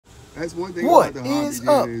That's one thing. What is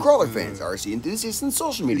up, crawler fans, RC enthusiasts, and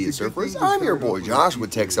social media surfers? I'm your boy Josh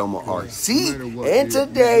with Texoma RC, and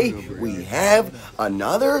today we have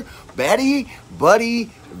another Baddie Buddy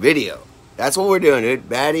video. That's what we're doing, dude.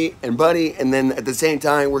 Baddie and Buddy, and then at the same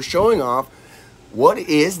time we're showing off what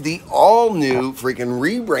is the all-new freaking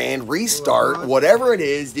rebrand, restart, whatever it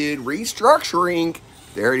is, dude, restructuring.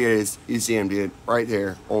 There it is. You see him, dude, right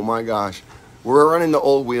there. Oh my gosh. We're running the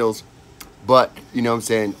old wheels. But, you know what I'm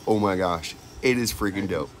saying, oh my gosh, it is freaking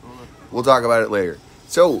dope. We'll talk about it later.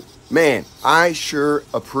 So, man, I sure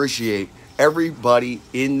appreciate everybody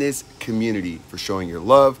in this community for showing your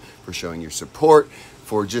love, for showing your support,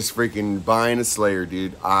 for just freaking buying a Slayer,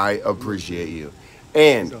 dude. I appreciate you.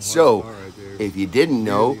 And so, if you didn't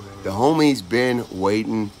know, the homie's been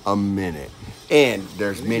waiting a minute. And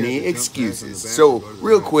there's many excuses. So,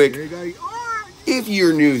 real quick, if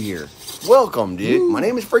you're new here, welcome, dude. My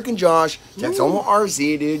name is freaking Josh, Texoma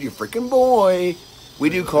RC, dude. Your freaking boy. We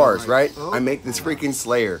do cars, right? I make this freaking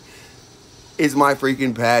Slayer. It's my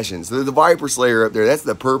freaking passion. So the Viper Slayer up there, that's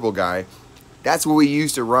the purple guy. That's what we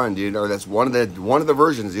used to run, dude. Or that's one of the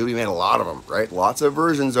versions, dude. We made a lot of them, right? Lots of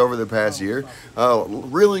versions over the past year.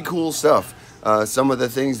 Really cool stuff. Some of the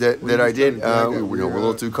things that I did, were a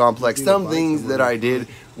little too complex. Some things that I did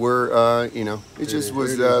were, it just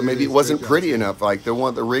was, maybe it wasn't pretty enough. Like the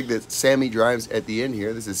rig that Sammy drives at the end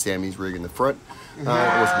here. This is Sammy's rig in the front. It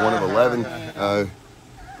was one of 11.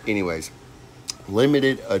 Anyways,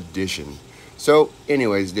 limited edition. So,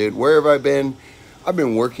 anyways, dude, where have I been? I've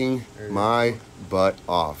been working my butt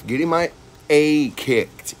off, getting my A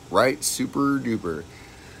kicked, right? Super duper.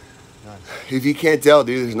 If you can't tell,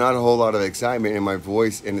 dude, there's not a whole lot of excitement in my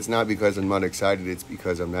voice, and it's not because I'm not excited, it's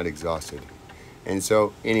because I'm not exhausted. And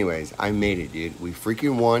so, anyways, I made it, dude. We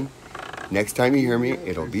freaking won. Next time you hear me,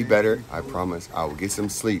 it'll be better. I promise. I will get some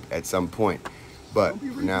sleep at some point. But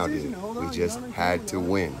for now, dude, we just had to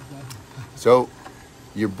win. So,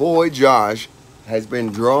 your boy Josh has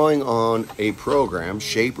been drawing on a program,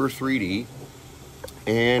 Shaper 3D,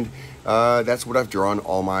 and that's what I've drawn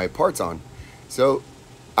all my parts on. So,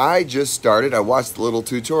 I just started. I watched the little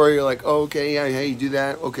tutorial, like, oh, okay, yeah, you do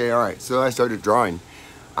that. Okay, all right. So I started drawing.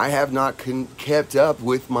 I have not kept up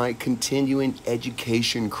with my continuing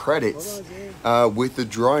education credits with the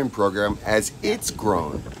drawing program as it's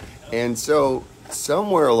grown. And so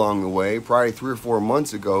somewhere along the way, probably 3 or 4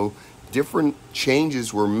 months ago, different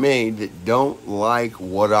changes were made that don't like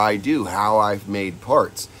what I do, how I've made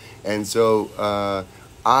parts. And so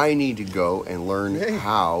I need to go and learn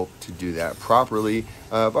how to do that properly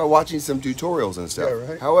by watching some tutorials and stuff.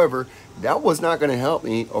 Yeah, right. However, that was not going to help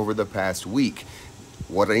me over the past week.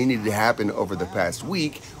 What I needed to happen over the past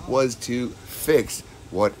week was to fix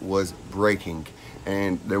what was breaking.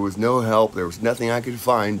 And there was no help. There was nothing I could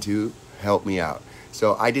find to help me out.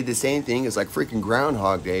 So I did the same thing. It's like freaking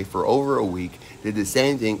Groundhog Day for over a week. Did the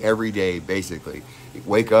same thing every day, basically. You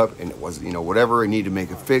wake up and it was, whatever I need to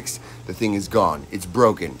make it fixed, the thing is gone. It's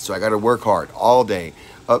broken. So I got to work hard all day.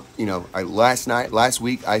 Up, last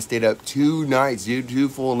week I stayed up 2 nights, dude, 2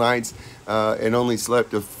 full nights, and only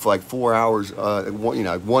slept for like 4 hours.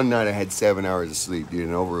 One night I had 7 hours of sleep, dude,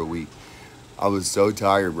 in over a week. I was so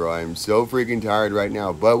tired, bro. I'm so freaking tired right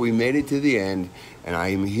now. But we made it to the end, and I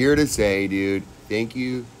am here to say, dude, thank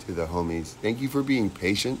you to the homies. Thank you for being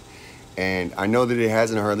patient. And I know that it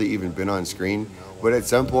hasn't hardly even been on screen, but at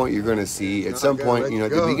some point you're going to see, at some point,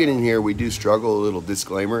 at the beginning here, we do struggle, a little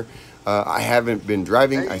disclaimer. I haven't been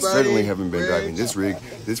driving. I certainly haven't been driving this rig.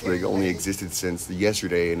 This rig only existed since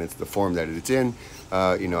yesterday, and it's the form that it's in.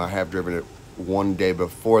 I have driven it one day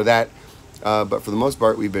before that, but for the most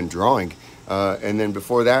part, we've been drawing. And then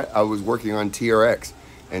before that, I was working on TRX.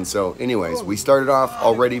 And so, anyways, we started off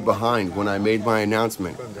already behind when I made my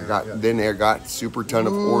announcement. I got super ton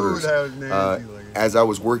of orders as I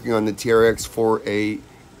was working on the TRX for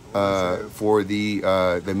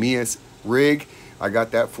the Mias rig. I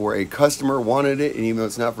got that for a customer wanted it, and even though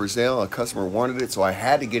it's not for sale, a customer wanted it, so I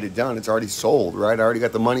had to get it done. It's already sold, right? I already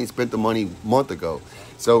got the money, spent the money a month ago.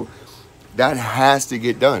 So that has to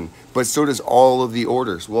get done, but so does all of the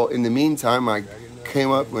orders. Well, in the meantime, I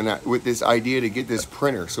came up with this idea to get this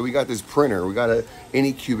printer. So we got this printer. We got a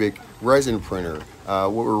Anycubic resin printer.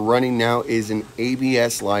 What we're running now is an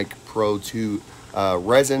ABS-like Pro 2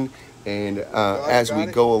 resin, and as we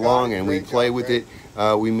go along and we play with it,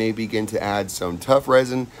 we may begin to add some tough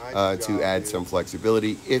resin to add some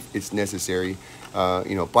flexibility if it's necessary.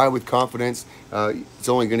 Buy with confidence. It's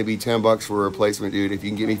only going to be $10 for a replacement, dude. If you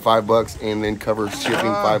can give me $5 and then cover shipping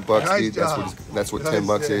 $5, dude, that's what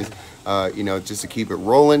 $10 is. Just to keep it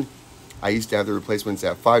rolling. I used to have the replacements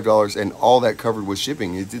at $5, and all that covered was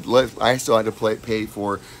shipping. I still had to pay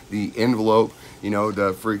for the envelope, you know,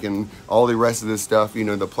 the freaking, all the rest of this stuff, you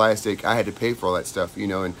know, the plastic. I had to pay for all that stuff, you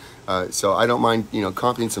know, and so I don't mind, you know,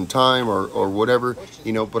 comping some time or whatever,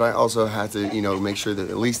 you know, but I also have to, you know, make sure that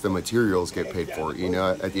at least the materials get paid for, you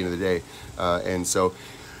know, at the end of the day. And so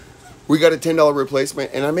we got a $10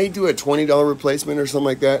 replacement, and I may do a $20 replacement or something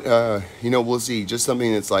like that. You know, we'll see. Just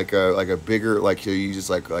something that's like a bigger, like you just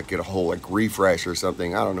like get a whole like refresh or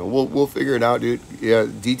something. I don't know. We'll figure it out, dude. Yeah,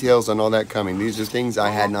 details on all that coming. These are things I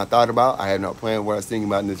had not thought about. I had not planned what I was thinking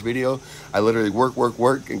about in this video. I literally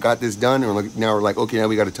work, and got this done. And now we're like, okay, now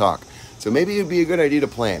we got to talk. So maybe it'd be a good idea to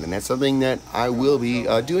plan, and that's something that I will be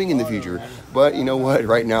doing in the future. But you know what?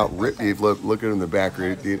 Right now, look at him in the back,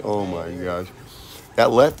 dude. Oh my gosh. That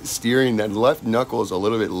left steering, that left knuckle is a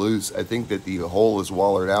little bit loose. I think that the hole is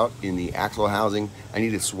wallered out in the axle housing. I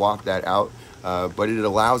need to swap that out, but it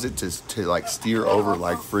allows it to like steer over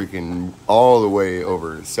like freaking all the way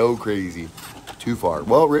over. It's so crazy. Too far.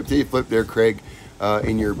 Well, rip till you flip there, Craig,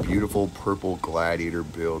 in your beautiful purple Gladiator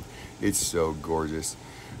build. It's so gorgeous.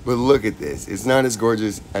 But look at this. It's not as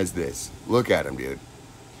gorgeous as this. Look at him, dude.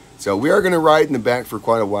 So we are going to ride in the back for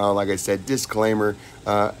quite a while. Like I said, disclaimer,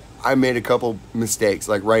 I made a couple mistakes,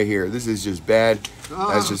 like right here. This is just bad.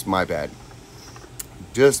 That's just my bad.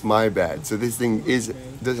 Just my bad. So this thing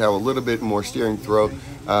does have a little bit more steering throw,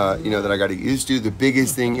 you know, that I got to get used to. The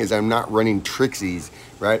biggest thing is I'm not running Trixies,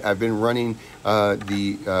 right? I've been running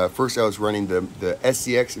first I was running the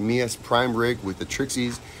SCX MES Prime rig with the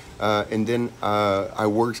Trixies, and then I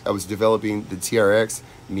was developing the TRX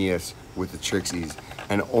MES with the Trixies,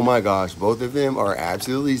 and oh my gosh, both of them are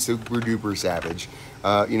absolutely super duper savage.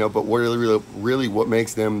 You know, but what really what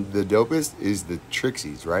makes them the dopest is the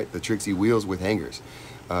Trixies, right? The Trixie wheels with hangers.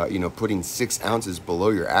 You know, putting 6 ounces below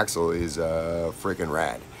your axle is freaking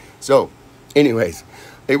rad. So, anyways,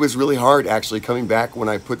 it was really hard actually coming back when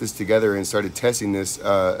I put this together and started testing this,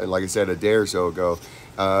 like I said, a day or so ago.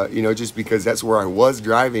 You know, just because that's where I was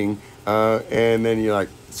driving, and then you're like,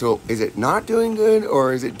 so is it not doing good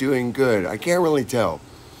or is it doing good? I can't really tell.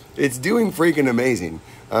 It's doing freaking amazing.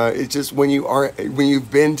 It's just when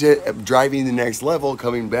you've been to driving the next level,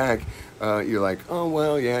 coming back, you're like, oh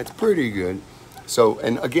well, yeah, it's pretty good. So,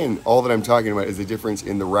 and again, all that I'm talking about is the difference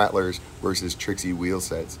in the Rattlers versus Trixie wheel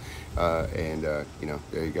sets, and you know,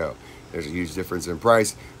 there you go. There's a huge difference in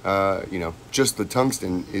price. You know, just the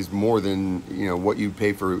tungsten is more than, you know, what you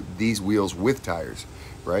pay for these wheels with tires,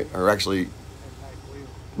 right? Or actually,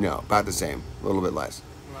 no, about the same, a little bit less.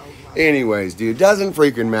 Anyways, dude, doesn't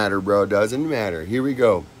freaking matter, bro. Doesn't matter. Here we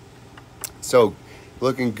go. So,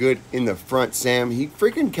 looking good in the front, Sam. He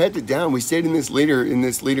freaking kept it down. We stayed in this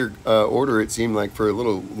leader order. It seemed like for a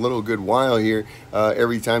little good while here.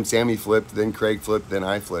 Every time Sammy flipped, then Craig flipped, then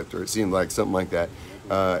I flipped, or it seemed like something like that.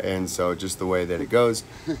 And so just the way that it goes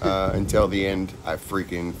until the end. I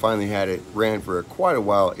freaking finally had it. Ran for quite a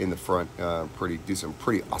while in the front. Do some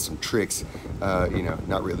pretty awesome tricks. You know,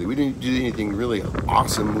 not really. We didn't do anything really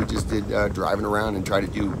awesome. We just did driving around and try to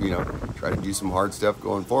do some hard stuff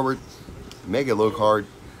going forward. Make it look hard.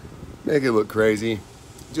 Make it look crazy.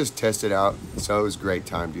 Just test it out. So it was a great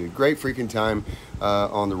time, dude. Great freaking time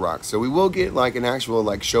on the rocks. So we will get like an actual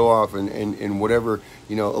like show off and whatever,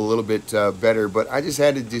 you know, a little bit better. But I just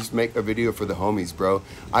had to just make a video for the homies, bro.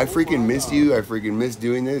 I freaking missed you. I freaking missed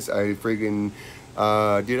doing this. I freaking,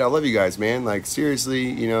 dude, I love you guys, man. Like seriously,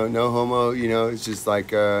 you know, no homo. You know, it's just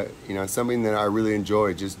like, you know, something that I really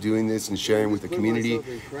enjoy. Just doing this and sharing with the community.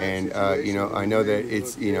 And you know, I know that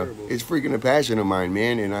it's, you know, it's freaking a passion of mine,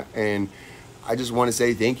 man. And I just want to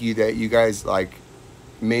say thank you that you guys like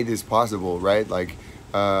made this possible, right? Like,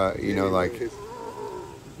 you know, like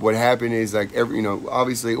what happened is like you know,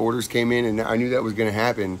 obviously orders came in and I knew that was going to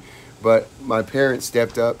happen, but my parents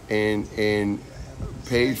stepped up and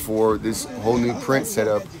paid for this whole new print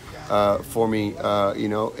setup for me, you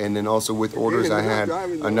know, and then also with orders I had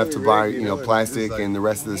enough to buy, you know, plastic and the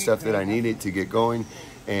rest of the stuff that I needed to get going,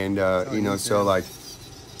 and you know, so like,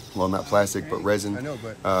 well, not plastic but resin,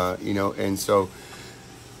 you know, and so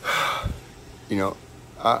you know,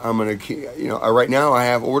 I'm gonna keep, you know, right now I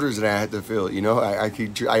have orders that I have to fill, you know. I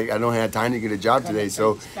don't have time to get a job today,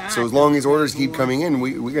 so as long as orders keep coming in,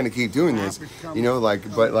 we're gonna keep doing this, you know,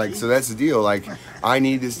 like, but like, so that's the deal, like, I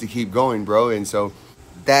need this to keep going, bro. And so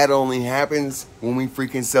that only happens when we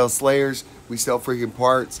freaking sell Slayers, we sell freaking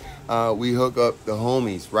parts, we hook up the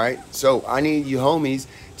homies, right? So I need you homies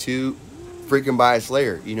to freaking buy a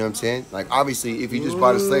Slayer, you know what I'm saying? Like, obviously, if you just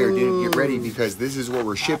bought a Slayer, dude, get ready, because this is what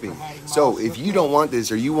we're shipping. So if you don't want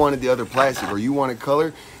this, or you wanted the other plastic, or you want it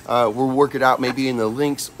color, We'll work it out maybe in the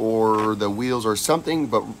links or the wheels or something,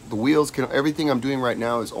 but the wheels can, everything I'm doing right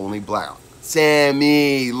now is only black.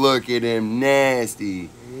 Sammy, look at him, nasty.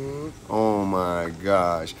 Oh my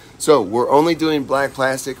gosh. So we're only doing black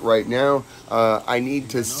plastic right now. I need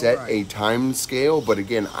to set a time scale, but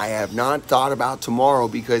again, I have not thought about tomorrow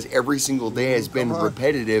because every single day has been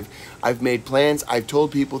repetitive. I've made plans, I've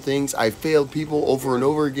told people things, I've failed people over and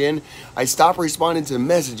over again. I stop responding to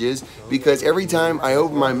messages because every time I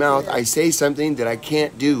open my mouth, I say something that I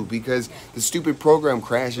can't do because the stupid program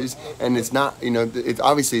crashes, and it's not, you know, it's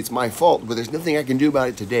obviously it's my fault, but there's nothing I can do about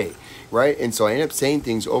it today, right? And so I end up saying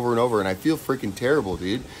things over and over, and I feel freaking terrible,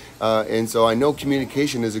 dude. And so I know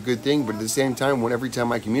communication is a good thing, but at the same time, every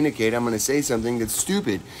time I communicate, I'm going to say something that's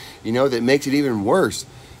stupid, you know, that makes it even worse,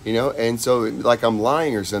 you know. And so like I'm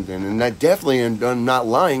lying or something, and I definitely am not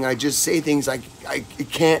lying. I just say things I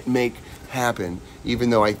can't make happen,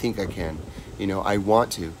 even though I think I can, you know, I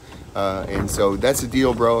want to. And so that's the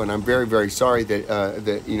deal, bro. And I'm very, very sorry that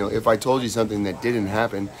that, you know, if I told you something that didn't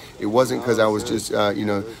happen, it wasn't because I was just you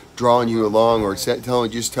know, drawing you along or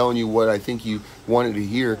just telling you what I think you wanted to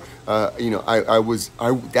hear. You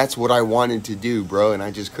know, that's what I wanted to do, bro, and I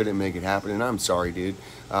just couldn't make it happen. And I'm sorry, dude.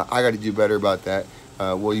 I got to do better about that.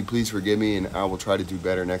 Will you please forgive me, and I will try to do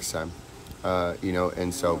better next time. You know,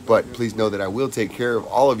 and so, but please know that I will take care of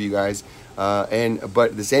all of you guys. But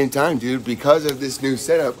at the same time, dude, because of this new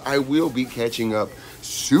setup, I will be catching up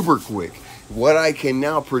super quick. What I can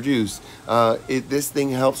now produce, this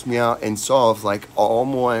thing helps me out and solves like all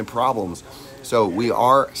my problems. So we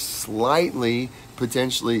are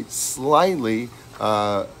potentially slightly,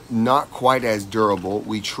 not quite as durable.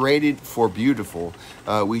 We traded for beautiful.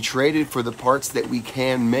 We traded for the parts that we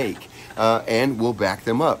can make, and we'll back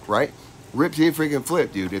them up, right? Rip to freaking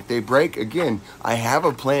flip, dude. If they break, again, I have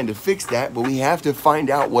a plan to fix that, but we have to find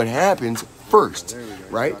out what happens first,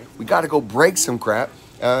 right? We got to go break some crap.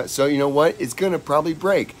 So you know what? It's going to probably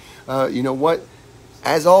break. You know what?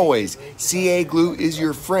 As always, CA glue is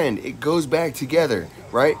your friend. It goes back together,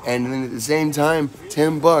 right? And then at the same time,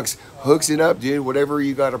 $10 hooks it up, dude. Whatever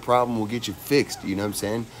you got a problem, we'll get you fixed. You know what I'm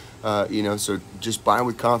saying? You know, so just buy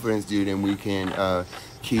with confidence, dude, and we can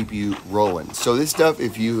keep you rolling. So this stuff,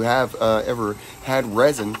 if you have ever had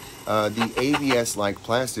resin, the ABS-like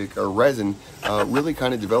plastic or resin really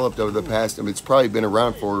kind of developed over the past, I mean, it's probably been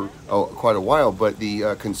around for quite a while, but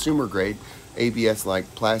the consumer grade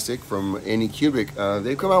ABS-like plastic from Anycubic,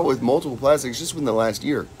 they've come out with multiple plastics just within the last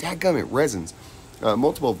year. Dadgummit, resins,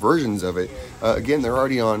 multiple versions of it. Again, they're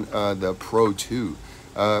already on the Pro 2.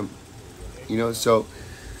 You know, so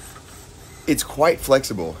it's quite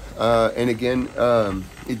flexible, and again,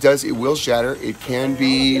 it will shatter. It can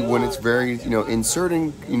be when it's very, you know, in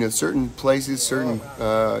certain, you know, certain places, certain,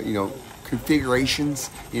 you know, configurations,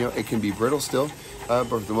 you know, it can be brittle still, but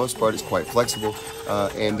for the most part, it's quite flexible.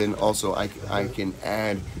 And then also, I can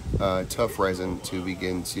add tough resin to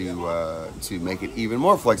begin to make it even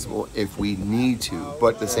more flexible if we need to.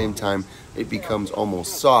 But at the same time, it becomes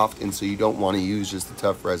almost soft, and so you don't want to use just the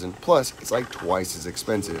tough resin. Plus, it's like twice as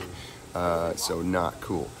expensive. So not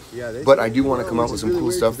cool. But I do want to come out with some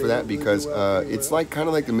cool stuff for that because it's like kind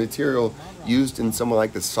of like the material used in some of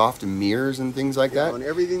like the soft mirrors and things like that,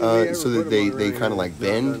 so that they kind of like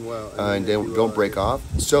bend and don't break off.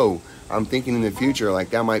 So I'm thinking in the future, like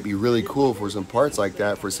that might be really cool for some parts like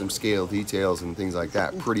that, for some scale details and things like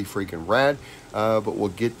that. Pretty freaking rad. But we'll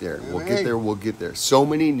get there. We'll get there. So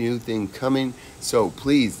many new things coming. So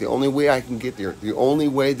please, the only way I can get there, the only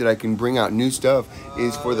way that I can bring out new stuff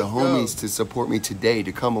is for the homies to support me today,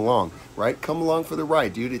 to come along, right? Come along for the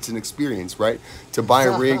ride, dude. It's an experience, right? To buy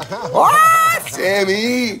a rig. Ah,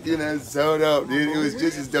 Sammy! You know, so dope, dude. It was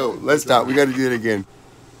just as dope. Let's stop. We got to do it again.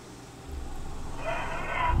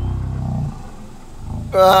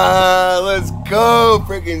 Let's go,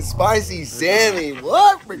 freaking spicy Sammy.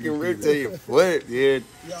 What? Freaking rip till you flip, dude.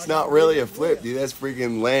 It's not really a flip, dude. That's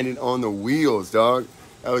freaking landing on the wheels, dog.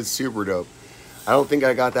 That was super dope. I don't think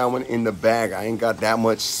I got that one in the bag. I ain't got that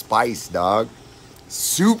much spice, dog.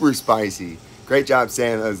 Super spicy. Great job,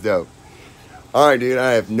 Sam. That was dope. All right, dude.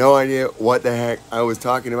 I have no idea what the heck I was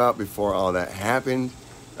talking about before all that happened.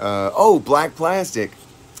 Oh, black plastic.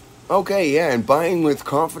 Okay, yeah, and buying with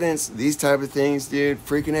confidence, these type of things, dude,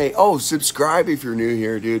 freaking A. Oh, subscribe if you're new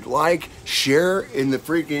here, dude. Like, share in the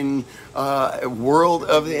freaking world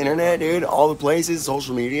of the internet, dude. All the places,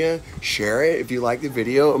 social media, share it if you like the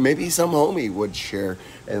video. Or maybe some homie would share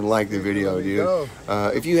and like the video, dude.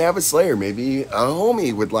 If you have a Slayer, maybe a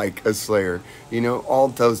homie would like a Slayer. You know, all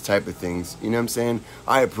those type of things. You know what I'm saying?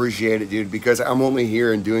 I appreciate it, dude, because I'm only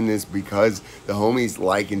here and doing this because the homies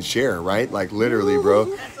like and share, right? Like, literally,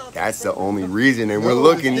 bro. That's the only reason, and we're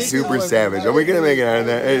looking super savage. Are we gonna make it out of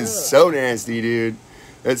that? It is so nasty, dude.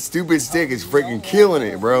 That stupid stick is freaking killing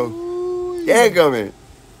it, bro. Dadgummit.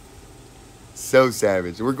 So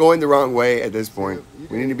savage. We're going the wrong way at this point.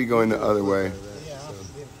 We need to be going the other way.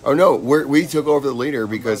 Oh no, we took over the leader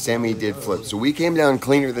because Sammy did flip. So we came down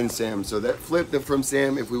cleaner than Sam. So that flip from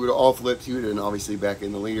Sam, if we would have all flipped, he would have been obviously back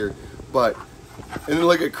in the leader. But, and then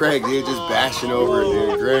look at Craig, dude, just bashing over it,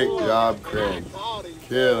 dude. Great job, Craig.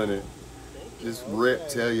 Killing it. Just rip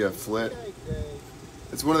till you flip.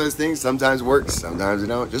 It's one of those things, sometimes it works, sometimes it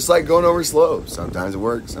don't. Just like going over slow. Sometimes it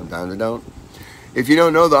works, sometimes it don't. If you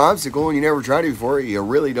don't know the obstacle and you never tried it before, you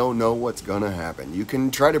really don't know what's going to happen. You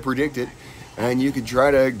can try to predict it, and you can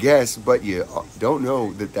try to guess, but you don't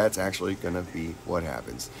know that that's actually going to be what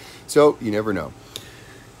happens. So you never know.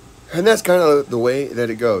 And that's kind of the way that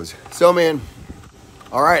it goes. So, man,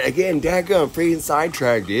 all right, again, dadgum, freaking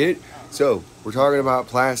sidetracked, dude. So we're talking about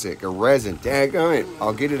plastic or resin. Dadgum it,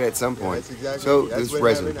 I'll get it at some point. Exactly, so this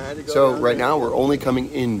resin. So right now we're only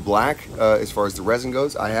coming in black as far as the resin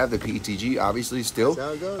goes. I have the PETG, obviously, still.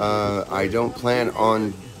 I don't plan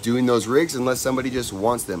on doing those rigs unless somebody just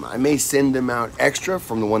wants them. I may send them out extra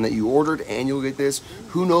from the one that you ordered, and you'll get this.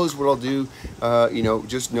 Who knows what I'll do? You know,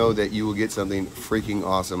 just know that you will get something freaking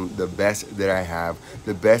awesome, the best that I have,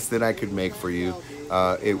 the best that I could make for you.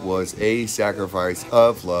 It was a sacrifice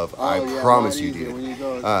of love, I promise you,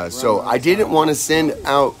 dude. So I didn't want to send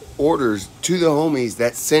out orders to the homies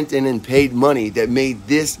that sent in and paid money that made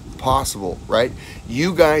this possible, right?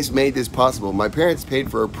 You guys made this possible. My parents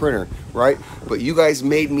paid for a printer, right? But you guys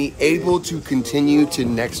made me able to continue to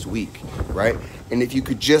next week, right? And if you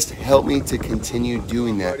could just help me to continue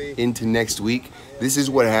doing that into next week, this is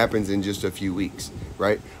what happens in just a few weeks,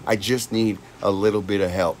 right? I just need a little bit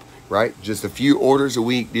of help, right? Just a few orders a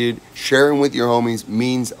week, dude. Sharing with your homies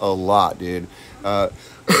means a lot, dude.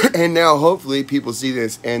 And now hopefully people see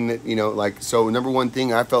this, and you know, like, so number one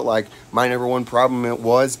thing, I felt like my number one problem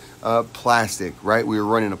was plastic, right? We were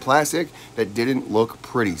running a plastic that didn't look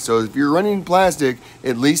pretty. So if you're running plastic,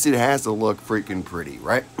 at least it has to look freaking pretty,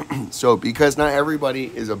 right? So because not everybody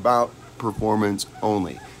is about performance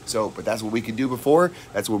only. So, but that's what we could do before.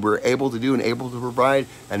 That's what we're able to do and able to provide,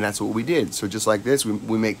 and that's what we did. So just like this,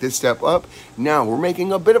 we make this step up. Now we're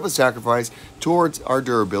making a bit of a sacrifice towards our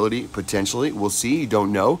durability, potentially. We'll see, you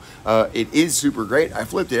don't know. It is super great. I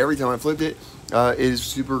flipped it. Every time I flipped it, it is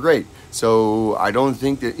super great. So I don't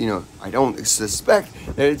think that, you know, I don't suspect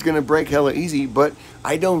that it's going to break hella easy, but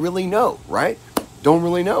I don't really know, right? Don't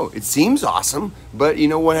really know. It seems awesome, but you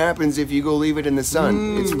know what happens if you go leave it in the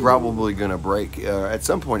sun? It's probably gonna break at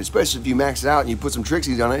some point, especially if you max it out and you put some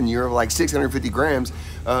Trixies on it and you're like 650 grams.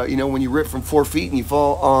 You know, when you rip from 4 feet and you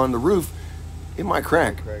fall on the roof, it might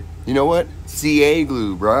crack. You know what? CA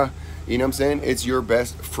glue, bruh. You know what I'm saying? It's your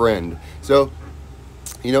best friend. So,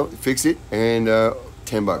 you know, fix it, and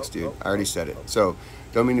 10 bucks, dude. I already said it. So,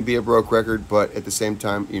 don't mean to be a broke record, but at the same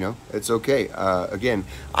time, you know, it's okay. Again,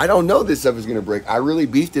 I don't know this stuff is going to break. I really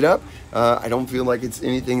beefed it up. I don't feel like it's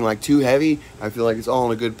anything like too heavy. I feel like it's all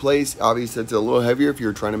in a good place. Obviously, it's a little heavier. If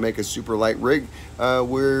you're trying to make a super light rig,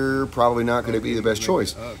 we're probably not going to be the best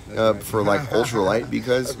choice for like ultralight,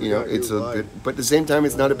 because, you know, it's a bit, but at the same time,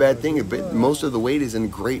 it's not a bad thing. But most of the weight is in a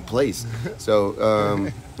great place.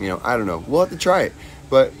 So, you know, I don't know. We'll have to try it.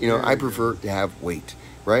 But, you know, I prefer to have weight,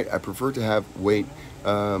 right? I prefer to have weight.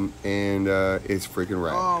 It's freaking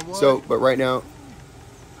rad. So, but right now,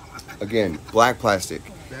 again, black plastic.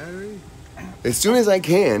 As soon as I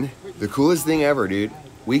can, the coolest thing ever, dude,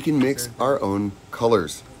 we can mix our own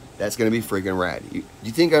colors. That's gonna be freaking rad. You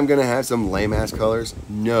think I'm gonna have some lame ass colors?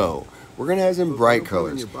 No, we're gonna have some bright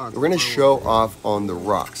colors. We're gonna show off on the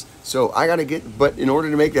rocks. So I gotta get, but in order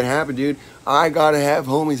to make that happen, dude, I gotta have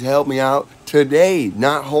homies help me out today,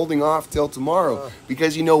 not holding off till tomorrow.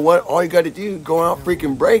 Because you know what? All you gotta do, go out,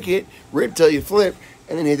 freaking break it, rip till you flip,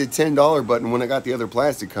 and then hit the $10 button when I got the other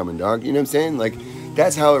plastic coming, dog. You know what I'm saying? Like,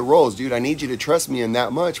 that's how it rolls, dude. I need you to trust me in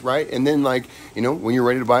that much, right? And then, like, you know, when you're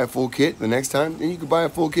ready to buy a full kit the next time, then you can buy a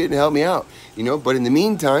full kit and help me out, you know? But in the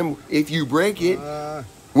meantime, if you break it,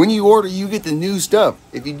 when you order, you get the new stuff.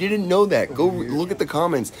 If you didn't know that, go look at the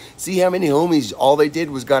comments. See how many homies, all they did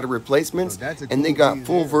was got a replacements, and they got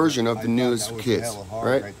full version of the newest kits,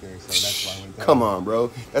 right? Come on,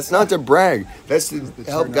 bro. That's not to brag. That's to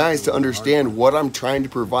help guys to understand what I'm trying to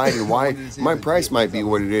provide and why my price might be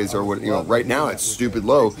what it is, or what, you know, right now it's stupid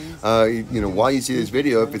low. You know, while you see this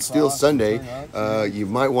video, if it's still Sunday, you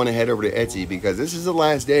might want to head over to Etsy, because this is the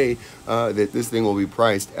last day that this thing will be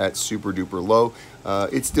priced at super duper low.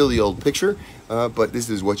 It's still the old picture, but this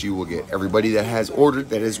is what you will get. Everybody that has ordered,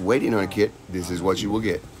 that is waiting on a kit, this is what you will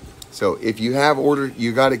get. So if you have ordered,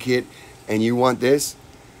 you got a kit, and you want this,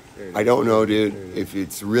 I don't know, dude. If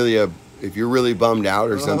it's really if you're really bummed out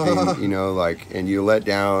or something, you know, like, and you let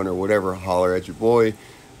down or whatever, holler at your boy,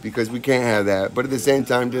 because we can't have that. But at the same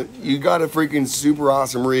time, you got a freaking super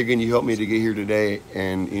awesome rig, and you helped me to get here today,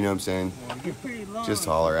 and you know what I'm saying? Just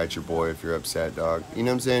holler at your boy if you're upset, dog. You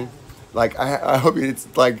know what I'm saying? Like, I hope it's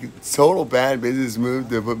like total bad business move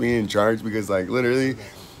to put me in charge, because like literally,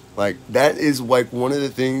 like that is like one of the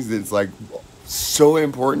things that's like so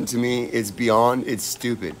important to me. It's beyond, it's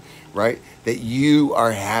stupid, right? That you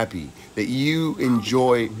are happy, that you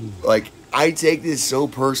enjoy. Like, I take this so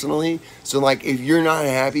personally. So like, if you're not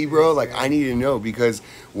happy, bro, like I need to know, because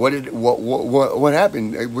what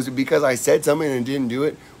happened? Was it because I said something and didn't do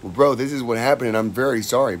it? Well, bro, this is what happened, and I'm very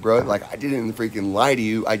sorry, bro. Like, I didn't freaking lie to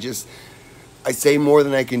you. I say more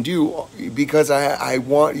than I can do, because I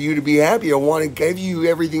want you to be happy. I want to give you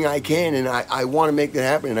everything I can, and I want to make that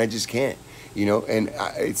happen, and I just can't, you know. And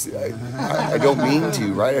I don't mean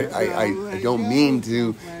to, right? I don't mean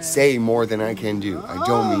to say more than I can do. I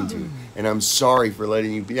don't mean to, and I'm sorry for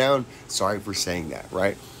letting you down. Sorry for saying that,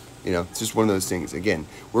 right? You know, it's just one of those things. Again,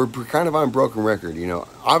 we're kind of on broken record, you know.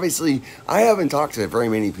 Obviously, I haven't talked to very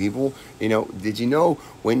many people. You know, did you know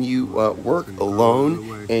when you work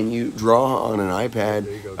alone and you draw on an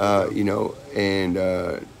iPad, you know,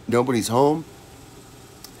 and nobody's home,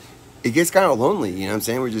 it gets kind of lonely, you know what I'm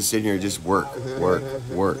saying? We're just sitting here, just work.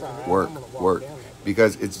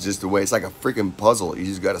 Because it's just the way, it's like a freaking puzzle. You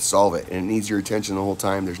just got to solve it, and it needs your attention the whole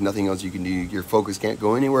time. There's nothing else you can do. Your focus can't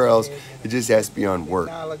go anywhere else. It just has to be on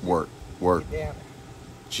work.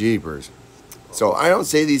 Jeepers. So I don't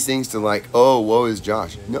say these things to like, oh, woe is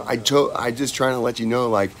Josh. No, I just trying to let you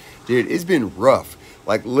know, like, dude, it's been rough.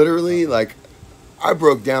 Like, literally, like, I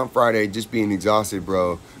broke down Friday just being exhausted,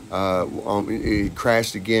 bro. It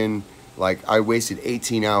crashed again. Like, I wasted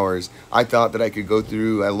 18 hours. I thought that I could go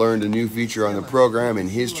through. I learned a new feature on the program in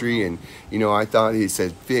history, and, you know, I thought it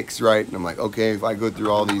said fix, right? And I'm like, okay, if I go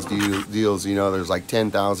through all these deals, you know, there's like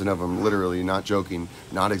 10,000 of them, literally, not joking,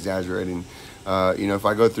 not exaggerating. You know, if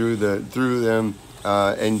I go through them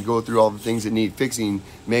and go through all the things that need fixing,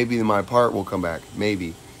 maybe my part will come back,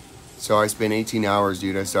 maybe. So I spent 18 hours,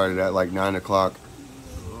 dude. I started at like 9 o'clock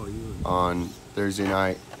on Thursday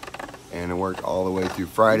night, and I worked all the way through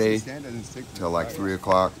Friday till like 3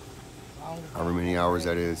 o'clock, however many hours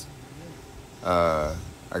that is. I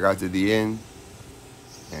got to the end,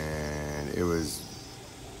 and it was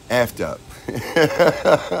effed up.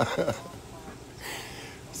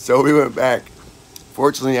 So we went back.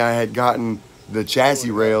 Fortunately, I had gotten the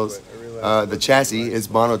chassis rails. The chassis is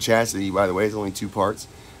mono chassis, by the way. It's only 2 parts.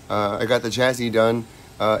 I got the chassis done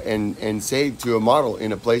and saved to a model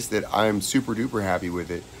in a place that I'm super duper happy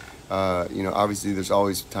with it. You know, obviously there's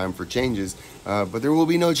always time for changes, but there will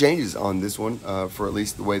be no changes on this one for at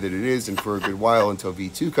least the way that it is, and for a good while until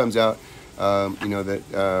V2 comes out. You know,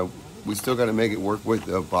 that we still got to make it work with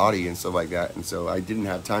the body and stuff like that, and so I didn't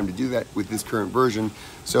have time to do that with this current version.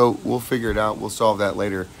 So we'll figure it out. We'll solve that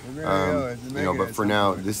later. You know, but for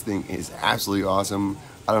now, this thing is absolutely awesome.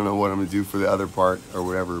 I don't know what I'm gonna do for the other part or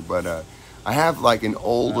whatever, but I have like an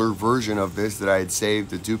older version of this that I had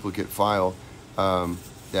saved, a duplicate file.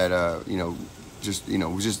 That you know, just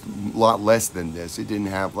was just a lot less than this. It didn't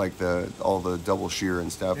have like all the double shear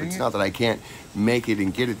and stuff. It's not that I can't make it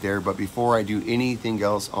and get it there, but before I do anything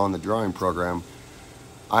else on the drawing program,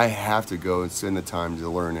 I have to go and spend the time to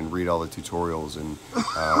learn and read all the tutorials, and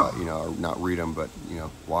you know, not read them, but you know,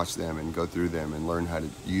 watch them and go through them and learn how to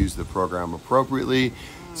use the program appropriately,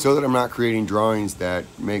 so that I'm not creating drawings that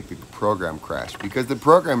make the program crash. Because the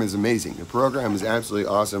program is amazing. The program is absolutely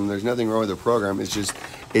awesome. There's nothing wrong with the program. It's just,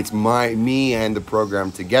 it's me and the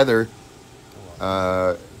program together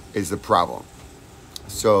is the problem.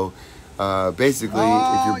 So basically,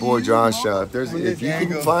 if your boy Josh, if you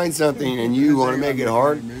can find something and you want to make it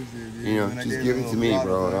hard, you know, just give it to me,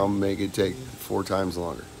 bro, and I'll make it take 4 times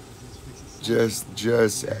longer. Just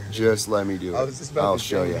let me do it. I'll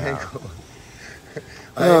show you how.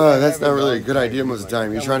 That's not really a good idea most of the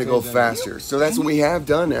time. You're trying to go faster. So that's what we have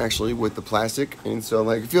done actually with the plastic. And so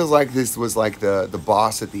like, it feels like this was like the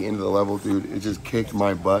boss at the end of the level, dude. It just kicked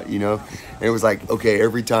my butt, you know. And it was like, okay,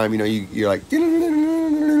 every time, you know, you're like, dang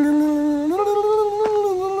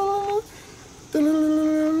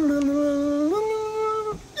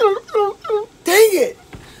it,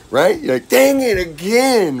 right? You're like, dang it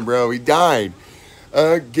again, bro. He died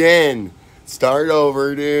again. Start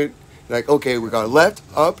over, dude. Like, okay, we got left,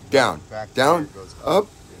 up, down, up,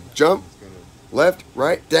 jump, left,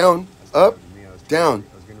 right, down, up, down.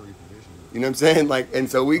 You know what I'm saying? Like,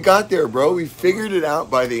 and so we got there, bro. We figured it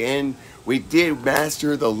out by the end. we did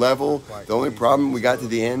master the level. The only problem, we got to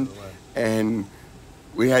the end and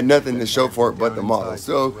we had nothing to show for it but the model.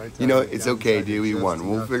 So, you know, it's okay, dude. We won.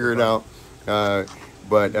 We'll figure it out.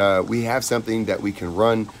 But we have something that we can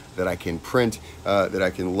run, that I can print, that I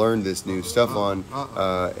can learn this new stuff on.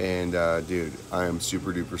 Dude, I am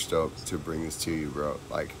super duper stoked to bring this to you, bro.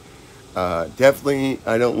 Like, definitely,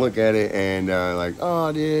 I don't look at it and like,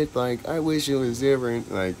 oh, dude, like, I wish it was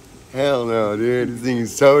different. Like, hell no, dude. This thing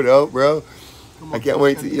is so dope, bro. I can't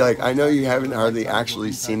wait to, like, I know you haven't hardly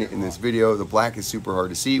actually seen it in this video. The black is super hard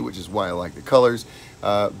to see, which is why I like the colors.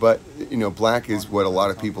 But, you know, black is what a lot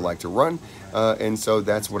of people like to run. And so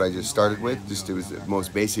that's what I just started with. Just, it was the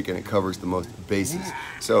most basic and it covers the most bases.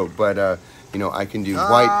 So, but, you know, I can do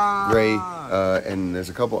white, gray, and there's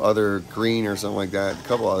a couple other green or something like that. A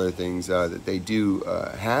couple other things that they do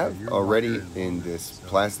have already in this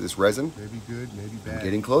this resin. Maybe good, maybe bad. I'm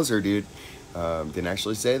getting closer, dude. Didn't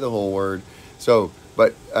actually say the whole word. So,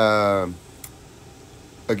 but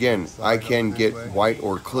again, I can get white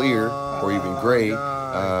or clear or even gray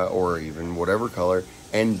or even whatever color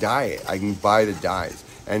and dye it. I can buy the dyes.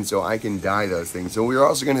 And so I can dye those things. So we're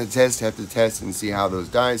also going to have to test and see how those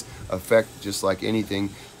dyes affect, just like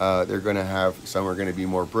anything. They're going to have, some are going to be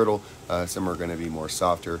more brittle, some are going to be more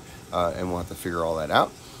softer, and we'll have to figure all that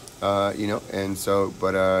out. You know, and so,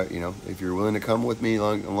 but, you know, if you're willing to come with me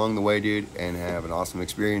along the way, dude, and have an awesome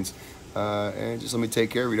experience, and just let me take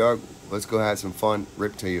care of you, dog. Let's go have some fun,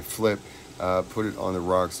 rip till you flip, put it on the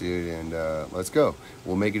rocks, dude, and let's go.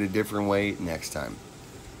 We'll make it a different way next time.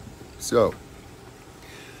 So,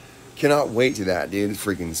 cannot wait to that, dude.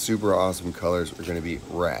 Freaking super awesome colors are going to be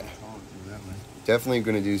rad. Definitely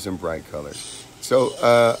going to do some bright colors. So,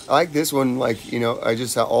 I like this one, like, you know, I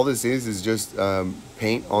just, all this is just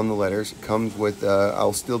paint on the letters. It comes with,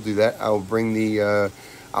 I'll still do that. I'll bring the,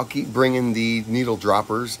 I'll keep bringing the needle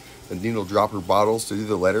droppers, the needle dropper bottles to do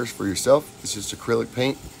the letters for yourself. It's just acrylic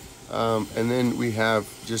paint. And then we have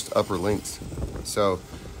just upper links. So,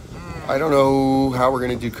 I don't know how we're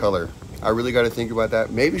going to do color. I really got to think about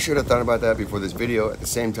that. Maybe should have thought about that before this video. At the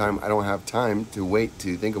same time, I don't have time to wait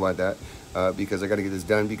to think about that because I got to get this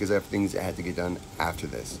done because I have things that had to get done after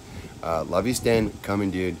this. Love you, Stan.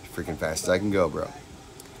 Coming, dude. Freaking fast as I can go, bro.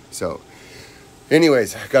 So,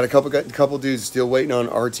 anyways, got a couple dudes still waiting on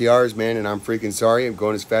RTRs, man, and I'm freaking sorry. I'm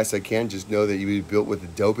going as fast as I can. Just know that you built with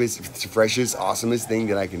the dopest, freshest, awesomest thing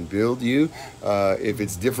that I can build you. If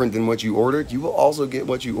it's different than what you ordered, you will also get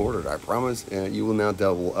what you ordered. I promise. You will now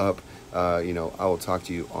double up. You know, I will talk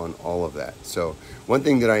to you on all of that. So one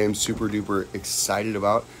thing that I am super duper excited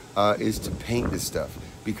about is to paint this stuff,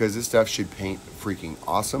 because this stuff should paint freaking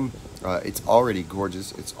awesome. It's already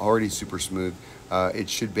gorgeous. It's already super smooth. It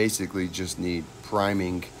should basically just need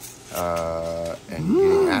priming and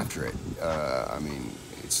getting after it. I mean,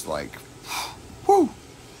 it's like, whoo,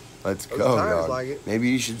 let's go, dog. Like maybe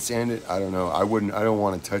you should sand it. I don't know. I don't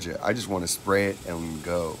want to touch it. I just want to spray it and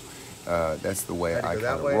go. That's the way I kind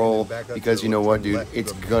of roll, because you know what, dude,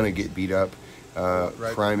 it's gonna get beat up.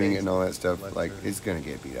 Priming and all that stuff, like, it's gonna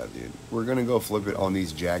get beat up, dude. We're gonna go flip it on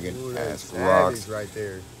these jagged ass rocks.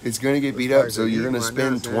 It's gonna get beat up, so you're gonna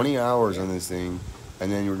spend 20 hours on this thing,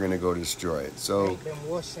 and then you're gonna go destroy it. So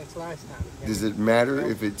does it matter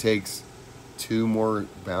if it takes 2 more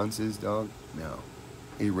bounces, dog? No,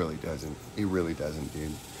 it really doesn't. It really doesn't,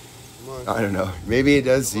 dude. I don't know, maybe it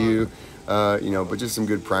does to you. You know, but just some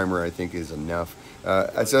good primer I think is enough.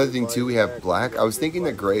 That's the other thing too, we have black. I was thinking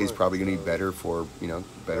that gray is probably going to be better for, you know,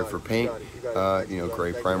 better for paint. You know,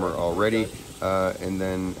 gray primer already. And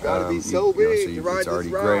then, it's already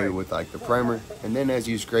gray with like the primer. And then as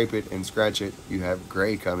you scrape it and scratch it, you have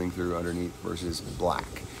gray coming through underneath versus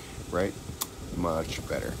black, right? Much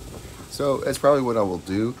better. So that's probably what I will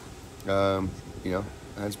do. You know,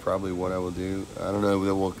 that's probably what I will do. I don't know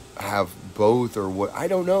that we'll have both or what. I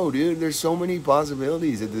don't know, dude. There's so many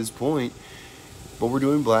possibilities at this point. But we're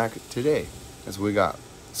doing black today. That's what we got.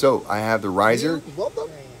 So I have the riser.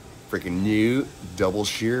 Freaking new double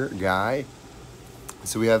shear guy.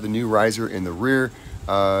 So we have the new riser in the rear.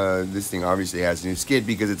 This thing obviously has a new skid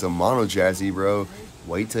because it's a mono chassis, bro.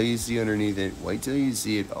 Wait till you see underneath it. Wait till you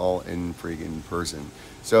see it all in freaking person.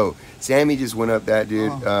 So Sammy just went up that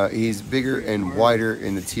dude. He's bigger and wider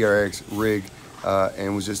in the TRX rig,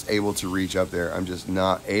 and was just able to reach up there. I'm just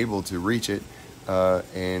not able to reach it,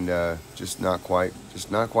 and just not quite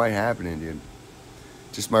happening, dude.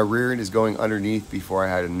 Just my rear end is going underneath before I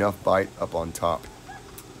had enough bite up on top.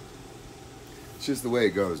 It's just the way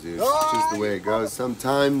it goes, dude. It's just the way it goes.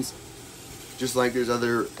 Sometimes, just like there's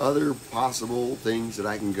other possible things that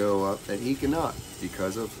I can go up that he cannot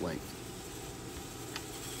because of length.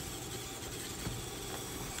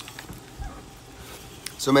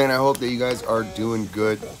 So man, I hope that you guys are doing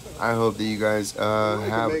good. I hope that you guys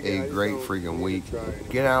have a great freaking week.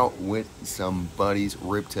 Get out with some buddies,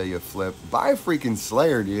 rip till you flip. Buy a freaking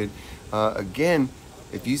Slayer, dude. Again,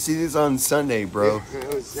 if you see this on Sunday, bro,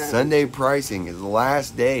 Sunday pricing is the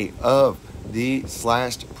last day of the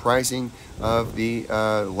slashed pricing of the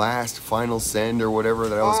last final send, or whatever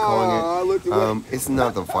that I was calling it. It's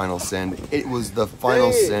not the final send. It was the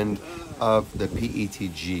final send of the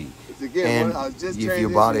PETG. And if you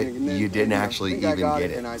bought it, you didn't actually even get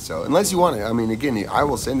it. So unless you want it, I mean, again, I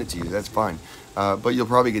will send it to you. That's fine. But you'll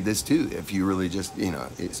probably get this too if you really just, you know.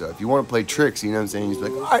 So if you want to play tricks, you know what I'm saying? You're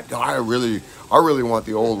like, I really want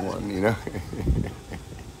the old one, you know.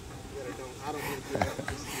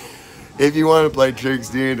 If you want to play tricks,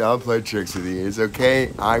 dude, I'll play tricks with you. It's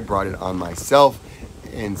okay. I brought it on myself,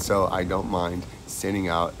 and so I don't mind sending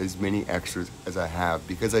out as many extras as I have,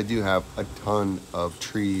 because I do have a ton of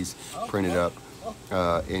trees printed up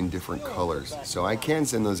in different colors. So I can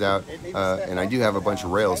send those out, and I do have a bunch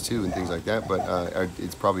of rails too and things like that, but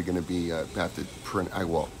it's probably going to be, I have to print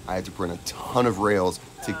a ton of rails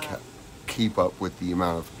to keep up with the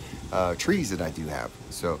amount of trees that I do have.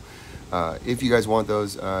 So if you guys want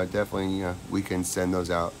those, definitely we can send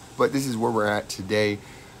those out. But this is where we're at today.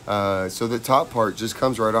 So the top part just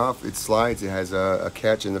comes right off. It slides. It has a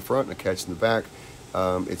catch in the front and a catch in the back.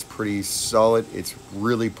 It's pretty solid. It's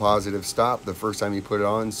really positive stop the first time you put it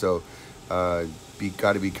on. So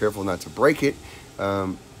got to be careful not to break it.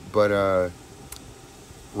 But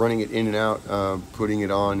running it in and out, putting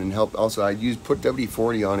it on, and help. Also, I put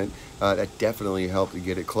WD-40 on it. That definitely helped to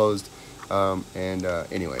get it closed.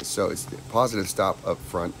 Anyway, so it's the positive stop up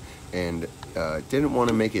front, and didn't want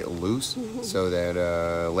to make it loose so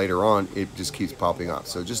that later on it just keeps popping off.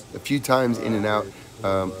 So just a few times in and out,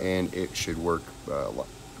 and it should work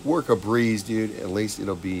a breeze, dude. At least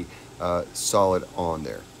it'll be solid on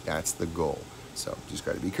there. That's the goal. So just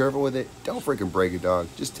got to be careful with it. Don't freaking break it, dog.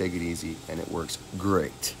 Just take it easy, and it works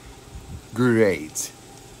great. Great.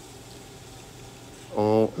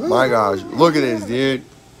 Oh my gosh, look at this, dude.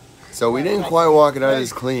 So we didn't quite walk it out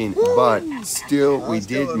as clean, but still we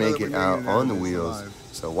did make it out on the wheels.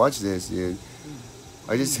 So watch this, dude.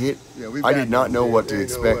 I just hit, I did not know what to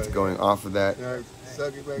expect going off of that.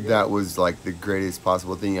 That was like the greatest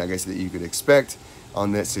possible thing, I guess, that you could expect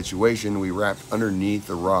on that situation. We wrapped underneath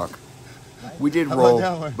the rock. We did roll,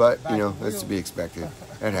 but you know, that's to be expected.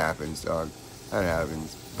 That happens, dog. That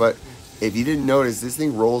happens. But if you didn't notice, this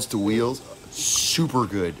thing rolls to wheels super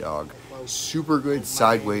good, dog. Super good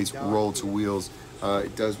sideways roll to wheels.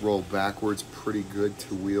 It does roll backwards pretty good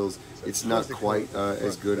to wheels. It's not quite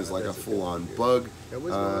as good as like a full-on bug.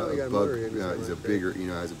 Bug is a bigger, you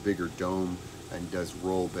know, has a bigger dome and does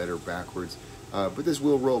roll better backwards. But this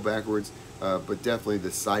will roll backwards. But definitely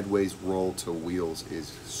the sideways roll to wheels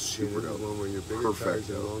is super dope.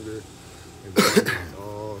 Perfect.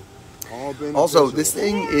 Also, this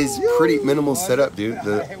thing is pretty minimal setup, dude.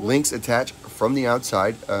 The links attach from the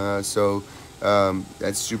outside, so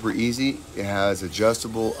that's super easy. It has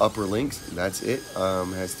adjustable upper links. That's it.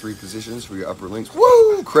 It has 3 positions for your upper links.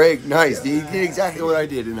 Woo, Craig, nice. You did exactly what I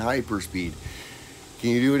did in hyperspeed. Can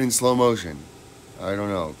you do it in slow motion? I don't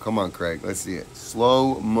know. Come on, Craig. Let's see it.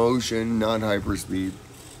 Slow motion, not hyperspeed.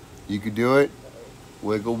 You could do it.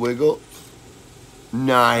 Wiggle, wiggle.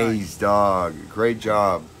 Nice, dog. Great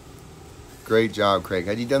job. Great job, Craig.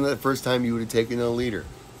 Had you done that the first time, you would have taken the leader.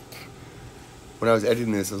 When I was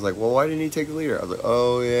editing this, I was like, well, why didn't he take the leader? I was like,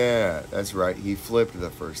 oh, yeah, that's right. He flipped the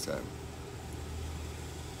first time.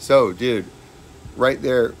 So, dude, right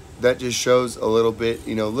there, that just shows a little bit,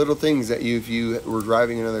 you know, little things that if you were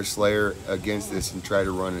driving another Slayer against this and try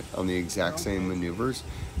to run it on the exact same maneuvers,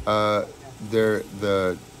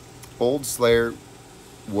 the old Slayer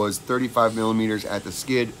was 35 millimeters at the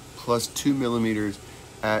skid plus 2 millimeters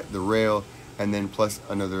at the rail, and then plus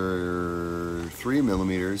another 3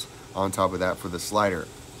 millimeters on top of that for the slider.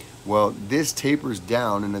 Well, this tapers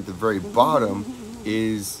down, and at the very bottom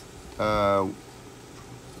is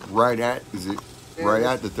right at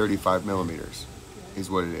the 35 millimeters is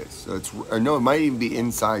what it is. So it's, or no, it might even be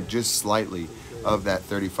inside just slightly of that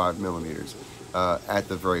 35 millimeters at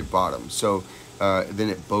the very bottom. So then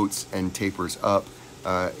it boats and tapers up.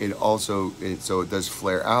 It also, so it does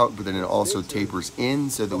flare out, but then it also tapers in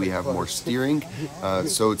so that we have more steering.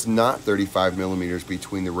 So it's not 35 millimeters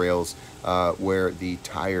between the rails where the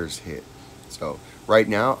tires hit. So right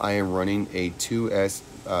now I am running a 2S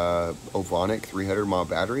Ovonic 300 mAh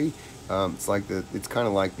battery. It's kind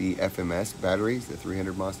of like the FMS batteries, the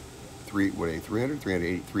 300 mAh, 380,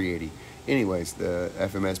 380. Anyways, the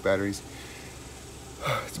FMS batteries.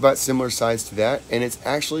 It's about similar size to that, and it's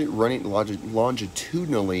actually running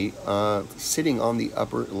longitudinally, sitting on the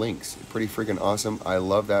upper links. Pretty freaking awesome. I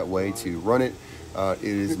love that way to run it. It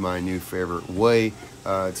is my new favorite way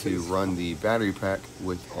to run the battery pack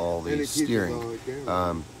with all the steering.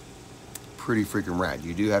 Pretty freaking rad.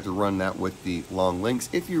 You do have to run that with the long links.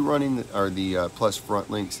 If you're running the plus front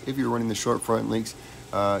links, if you're running the short front links,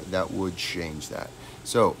 that would change that.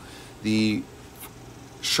 So the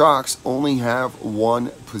shocks only have one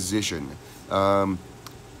position.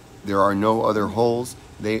 There are no other holes.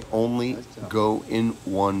 They only go in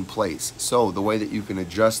one place. So the way that you can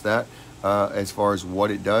adjust that, as far as what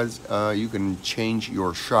it does, you can change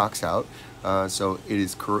your shocks out. So it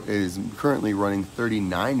is currently running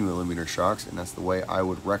 39mm shocks, and that's the way I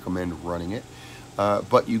would recommend running it.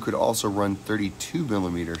 But you could also run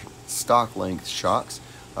 32mm stock length shocks.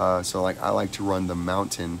 So like I like to run the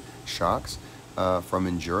mountain shocks from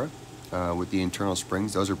Endura with the internal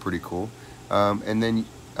springs. Those are pretty cool. And then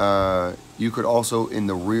you could also in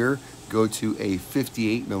the rear go to a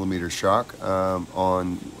 58mm shock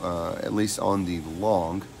on at least on the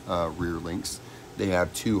long rear links. They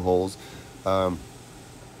have 2 holes.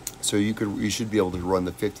 So you should be able to run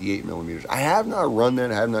the 58mm. I have not run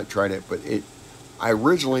that. I have not tried it, but I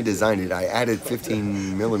originally designed it. I added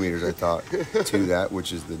 15mm, I thought, to that,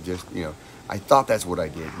 which is I thought that's what I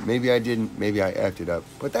did. Maybe I didn't. Maybe I effed it up.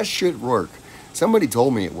 But that should work. Somebody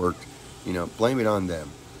told me it worked. Blame it on them.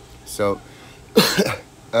 So,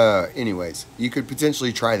 anyways, you could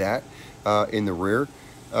potentially try that in the rear.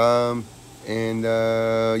 And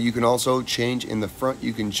you can also change in the front.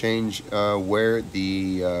 You can change where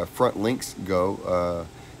the front links go,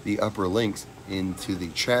 the upper links into the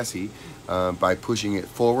chassis. By pushing it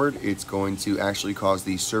forward, it's going to actually cause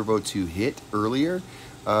the servo to hit earlier,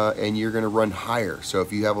 and you're going to run higher. So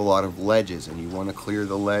if you have a lot of ledges and you want to clear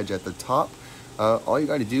the ledge at the top, all you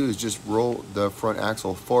got to do is just roll the front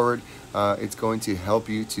axle forward. It's going to help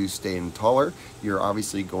you to stay in taller. You're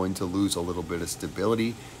obviously going to lose a little bit of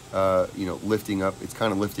stability. Lifting up, it's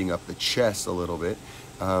kind of lifting up the chest a little bit,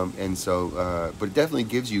 but it definitely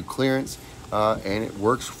gives you clearance, and it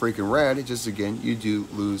works freaking rad. It just, again, you do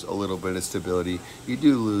lose a little bit of stability. You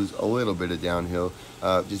do lose a little bit of downhill,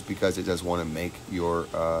 just because it does want to make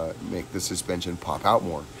the suspension pop out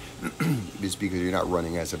more, just because you're not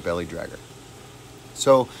running as a belly dragger.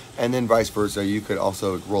 So, and then vice versa, you could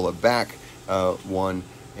also roll it back one,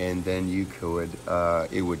 and then you could,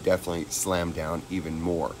 it would definitely slam down even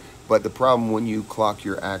more. But the problem when you clock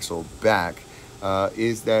your axle back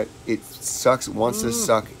is that it wants to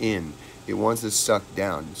suck in. It wants to suck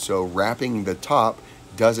down. So wrapping the top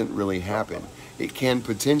doesn't really happen. It can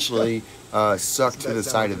potentially suck to the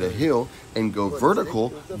side of the hill and go vertical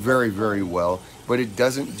very, very well, but it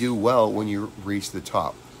doesn't do well when you reach the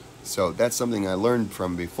top. So that's something I learned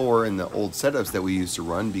from before in the old setups that we used to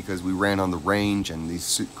run, because we ran on the range and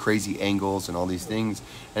these crazy angles and all these things,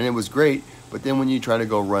 and it was great. But then when you try to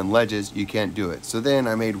go run ledges, you can't do it. So then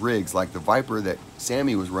I made rigs like the Viper that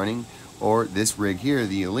Sammy was running, or this rig here,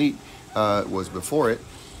 the Elite, was before it.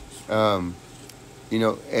 And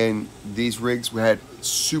these rigs had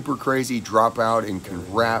super crazy dropout and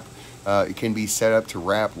can wrap. It can be set up to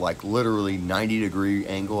wrap like literally 90-degree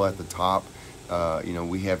angle at the top.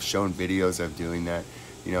 We have shown videos of doing that,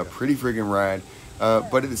 pretty freaking rad.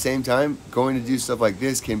 But at the same time, going to do stuff like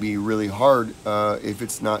this can be really hard if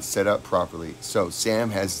it's not set up properly. So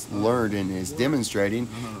Sam has learned and is demonstrating,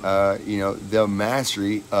 the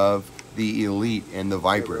mastery of the Elite and the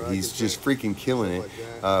Viper. He's just freaking killing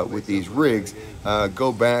it with these rigs.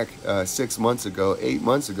 Go back 6 months ago, 8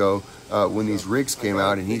 months ago, when these rigs came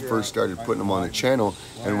out and he first started putting them on the channel,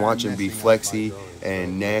 and watch them be flexy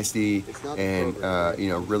and nasty and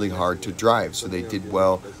really hard to drive. So they did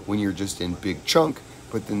well when you're just in big chunk,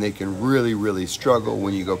 but then they can really, really struggle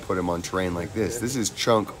when you go put them on terrain like this. This is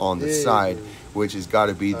chunk on the side, which has got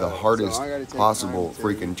to be the hardest possible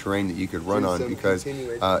freaking terrain that you could run on, because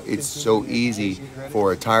it's so easy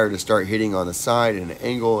for a tire to start hitting on the side and an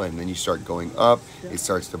angle, and then you start going up, it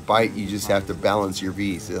starts to bite. You just have to balance your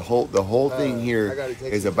V's. The whole thing here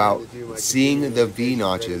is about seeing the V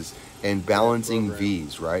notches and balancing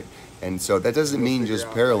V's, right? And so that doesn't mean just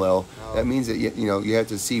parallel. That means that you have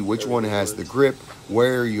to see which one has the grip,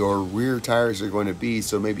 where your rear tires are going to be.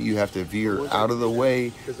 So maybe you have to veer out of the way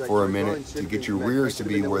for a minute to get your rears to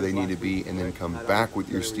be where they need to be, and then come back with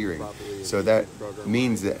your steering. So that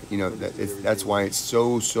means that that's why it's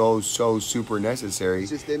so super necessary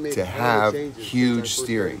to have huge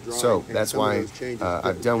steering. So that's why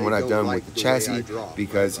I've done what I've done with the chassis,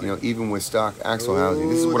 because even with stock axle housing,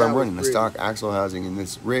 this is what I'm running, the stock axle housing in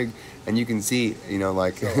this rig. and you can see, you know,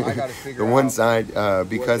 like the one side,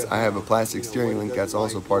 because I have a plastic steering link, that's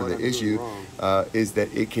also part of the issue, is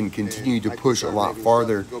that it can continue to push a lot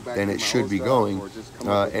farther than it should be going,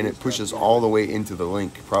 and it pushes all the way into the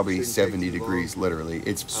link, probably 70 degrees literally.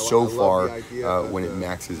 It's so far when it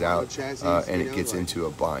maxes out and it gets into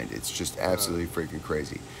a bind. It's just absolutely freaking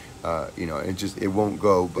crazy. You know, it won't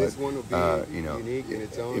go, but you know,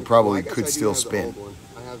 it probably could still spin.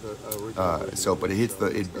 But it hits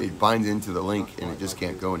it binds into the link and it just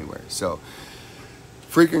can't go anywhere. So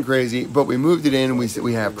freaking crazy. But we moved it in.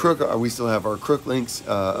 We have crook. We still have our crook links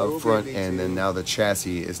up front, and then now the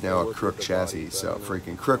chassis is now a crook chassis. So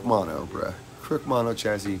freaking crook mono, bruh. Crook mono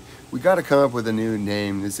chassis. We got to come up with a new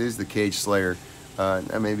name. This is the Cage Slayer.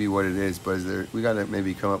 That may be what it is, but we got to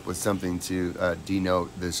maybe come up with something to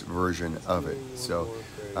denote this version of it. So,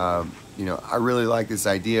 you know, I really like this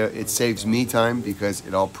idea. It saves me time because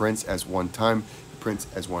it all prints as one time, it prints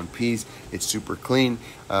as one piece. It's super clean.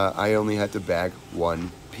 I only had to bag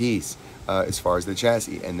one piece as far as the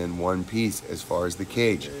chassis, and then one piece as far as the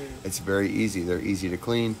cage. It's very easy. They're easy to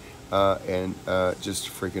clean and just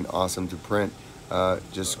freaking awesome to print.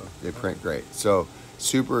 They print great. So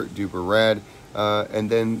super duper rad. And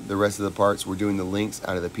then the rest of the parts, we're doing the links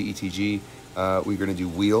out of the PETG. We're going to do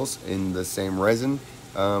wheels in the same resin,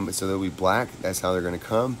 so they'll be black. That's how they're going to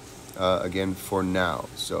come, again, for now.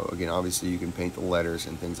 So again, obviously you can paint the letters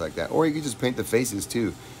and things like that, or you can just paint the faces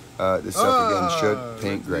too. This stuff again should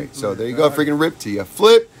paint great. So there you go, freaking rip to you.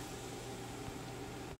 Flip.